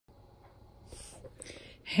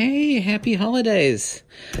Hey, happy holidays!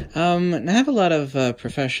 I have a lot of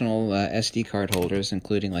professional SD card holders,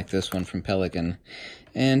 including like this one from Pelican,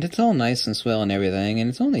 and it's all nice and swell and everything, and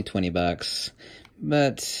it's only $20.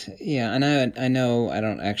 But yeah, and I know I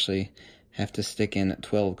don't actually have to stick in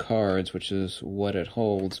 12 cards, which is what it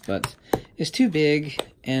holds, but it's too big,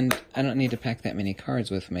 and I don't need to pack that many cards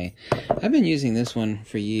with me. I've been using this one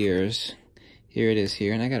for years. Here it is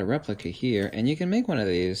here, and I got a replica here, and you can make one of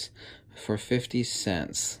these for 50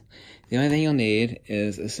 cents. The only thing you'll need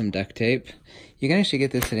is some duct tape. You can actually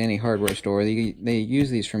get this at any hardware store. They use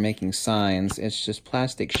these for making signs. It's just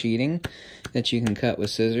plastic sheeting that you can cut with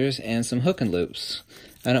scissors and some hook and loops.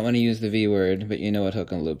 I don't want to use the V word, but you know what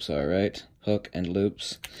hook and loops are, right? Hook and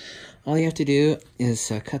loops. All you have to do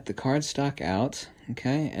is cut the cardstock out,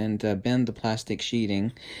 okay, and bend the plastic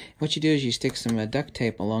sheeting. What you do is you stick some duct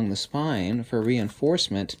tape along the spine for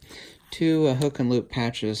reinforcement, two hook and loop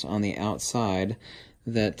patches on the outside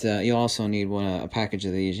that you also need a package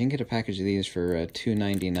of these. You can get a package of these for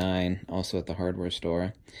 $2.99 also at the hardware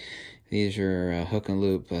store. These are hook and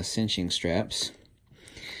loop cinching straps.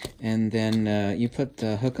 And then you put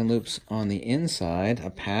the hook and loops on the inside, a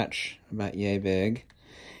patch about yay big,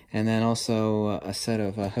 and then also a set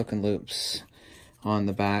of hook and loops on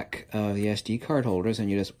the back of the SD card holders,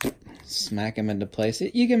 and you just smack them into place.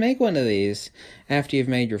 You can make one of these after you've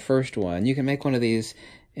made your first one. You can make one of these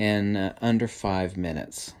in under 5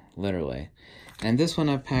 minutes, literally. And this one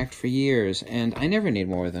I've packed for years, and I never need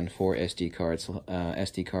more than 4 SD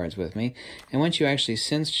cards with me. And once you actually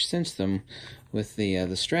cinch them with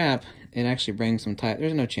the strap, it actually brings them tight.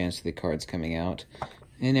 There's no chance of the cards coming out.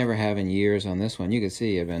 They never have in years on this one. You can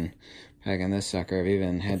see I've been packing this sucker. I've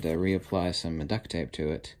even had to reapply some duct tape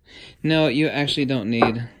to it. No, you actually don't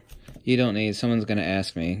need, someone's going to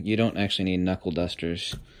ask me, you don't actually need knuckle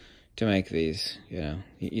dusters to make these. You know,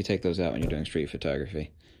 you take those out when you're doing street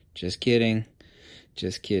photography. Just kidding.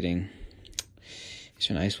 Just kidding.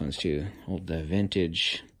 These are nice ones too. Old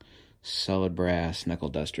vintage solid brass knuckle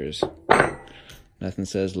dusters. Nothing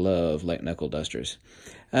says love like knuckle dusters.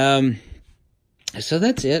 So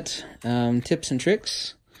that's it. Tips and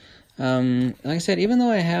tricks. Like I said, even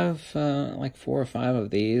though I have like 4 or 5 of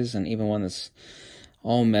these, and even one that's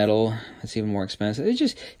all metal, it's even more expensive.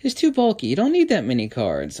 It's too bulky. You don't need that many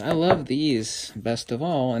cards. I love these best of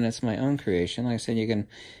all, and it's my own creation. Like I said, you can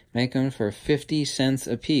make them for 50 cents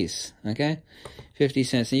a piece, okay? 50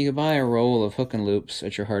 cents. And you can buy a roll of hook and loops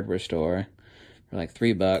at your hardware store for like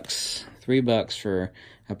 $3. $3 for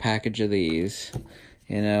a package of these.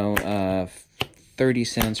 You know, 30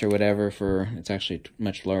 cents or whatever for, it's actually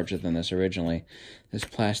much larger than this originally, this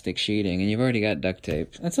plastic sheeting, and you've already got duct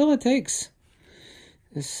tape. That's all it takes.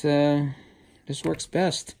 This works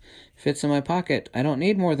best. Fits in my pocket. I don't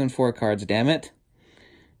need more than 4 cards, damn it.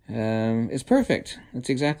 It's perfect. It's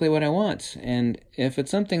exactly what I want. And if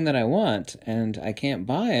it's something that I want and I can't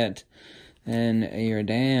buy it, then you're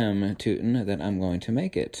damn tootin' that I'm going to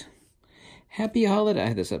make it. Happy holiday. I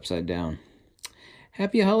had this upside down.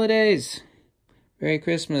 Happy holidays. Merry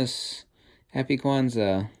Christmas. Happy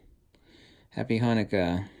Kwanzaa. Happy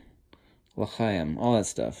Hanukkah. L'chaim. All that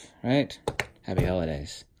stuff, right? Happy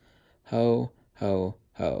holidays. Ho, ho,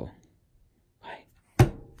 ho.